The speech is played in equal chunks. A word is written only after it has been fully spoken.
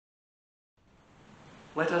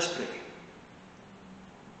Let us pray.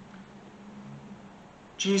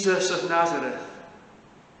 Jesus of Nazareth,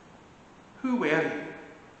 who were you?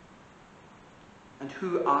 And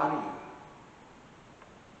who are you?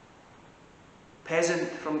 Peasant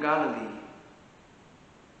from Galilee,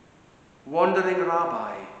 wandering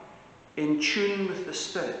rabbi, in tune with the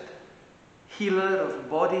Spirit, healer of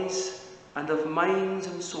bodies and of minds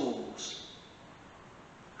and souls.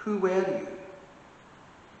 Who were you?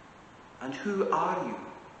 And who are you?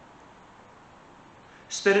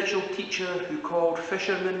 Spiritual teacher who called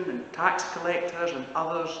fishermen and tax collectors and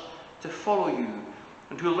others to follow you,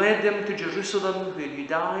 and who led them to Jerusalem where you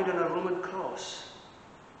died on a Roman cross.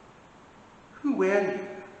 Who were you?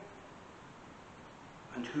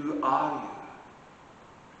 And who are you?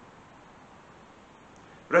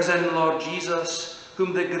 Risen Lord Jesus,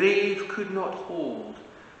 whom the grave could not hold,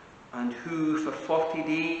 and who for 40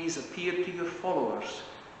 days appeared to your followers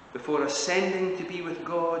before ascending to be with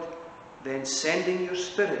God, then sending your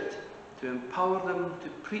Spirit to empower them to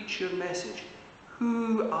preach your message.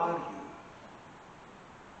 Who are you?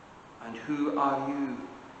 And who are you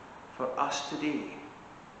for us today?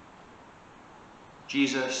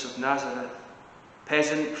 Jesus of Nazareth,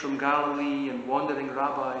 peasant from Galilee and wandering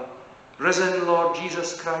rabbi, risen Lord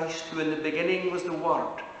Jesus Christ, who in the beginning was the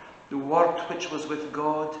Word which was with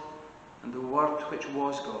God, and the Word which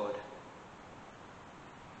was God.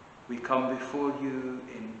 We come before you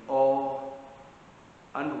in awe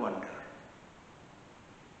and wonder,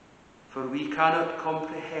 for we cannot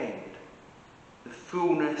comprehend the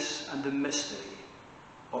fullness and the mystery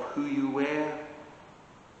of who you were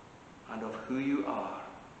and of who you are.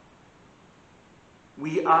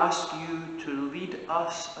 We ask you to lead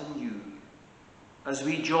us anew as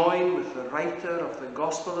we join with the writer of the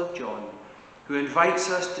Gospel of John, who invites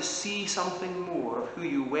us to see something more of who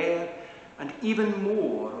you were and even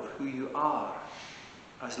more of who you are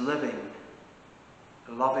as living,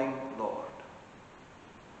 loving Lord.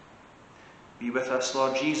 Be with us,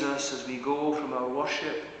 Lord Jesus, as we go from our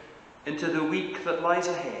worship into the week that lies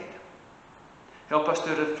ahead. Help us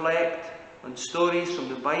to reflect on stories from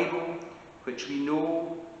the Bible which we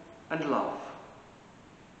know and love.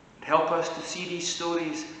 And help us to see these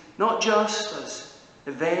stories not just as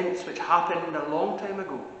events which happened a long time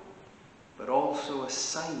ago, but also as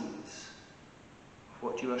signs of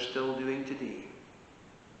what you are still doing today.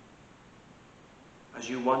 As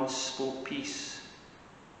you once spoke peace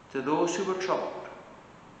to those who were troubled,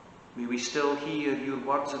 may we still hear your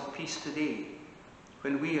words of peace today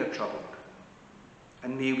when we are troubled.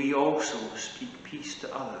 And may we also speak peace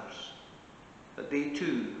to others, that they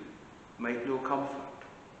too might know comfort.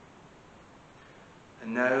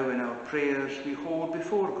 And now in our prayers we hold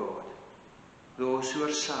before God those who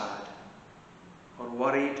are sad or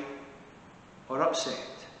worried or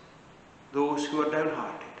upset, those who are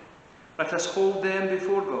downhearted. Let us hold them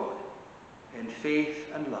before God in faith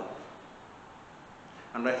and love.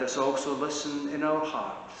 And let us also listen in our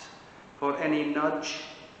hearts for any nudge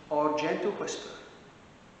or gentle whisper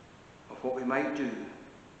of what we might do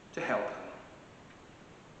to help them.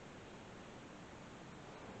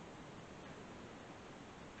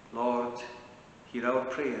 Lord, hear our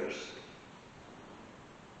prayers.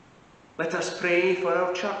 Let us pray for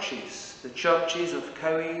our churches, the churches of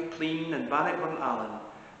Cowie, Plean and Bannockburn Allen,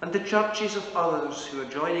 and the churches of others who are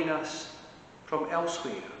joining us from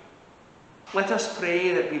elsewhere. Let us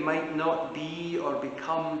pray that we might not be or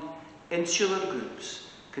become insular groups,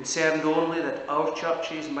 concerned only that our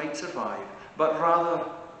churches might survive, but rather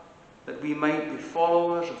that we might be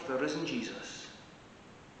followers of the risen Jesus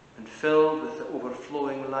and filled with the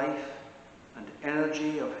overflowing life and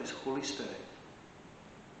energy of his Holy Spirit,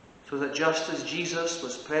 so that just as Jesus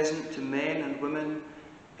was present to men and women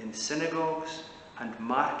in synagogues and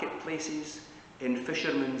marketplaces, in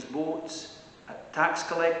fishermen's boats, at tax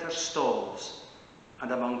collectors' stalls,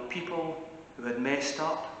 and among people who had messed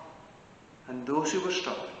up and those who were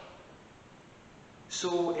struggling,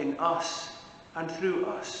 so in us and through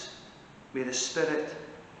us may the Spirit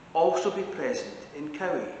also be present in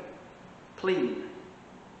Cowie, Plean,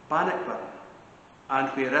 Bannockburn, and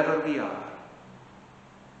wherever we are.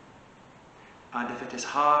 And if it is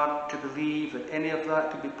hard to believe that any of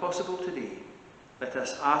that could be possible today, let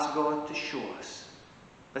us ask God to show us.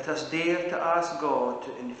 Let us dare to ask God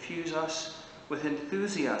to infuse us with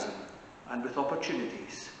enthusiasm and with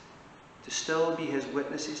opportunities to still be his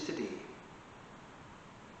witnesses today.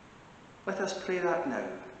 Let us pray that now,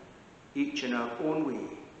 each in our own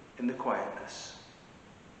way, in the quietness.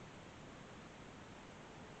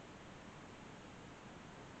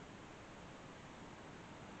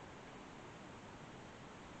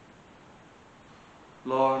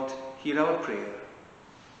 Lord, hear our prayer.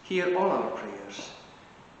 hear all our prayers.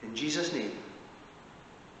 In Jesus' name,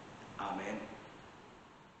 Amen.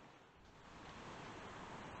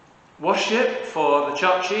 Worship for the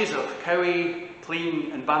churches of Cowie,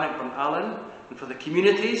 Clean and Bannockburn Allen, and for the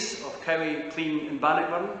communities of Cowie, Clean and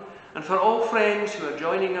Bannockburn, and for all friends who are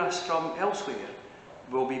joining us from elsewhere.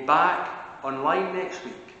 We'll be back online next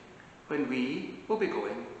week when we will be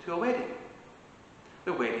going to a wedding,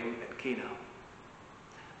 the wedding at Cana.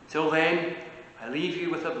 Until then, I leave you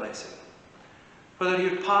with a blessing. Whether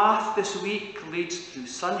your path this week leads through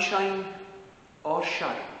sunshine or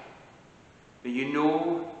shadow, may you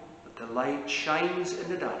know that the light shines in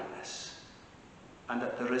the darkness and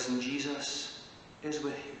that the risen Jesus is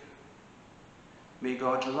with you. May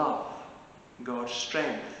God's love, God's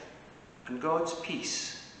strength, and God's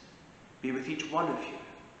peace be with each one of you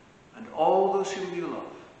and all those whom you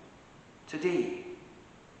love, today,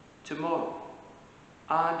 tomorrow,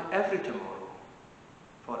 and every tomorrow,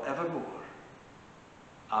 forevermore.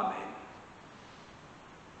 Amen.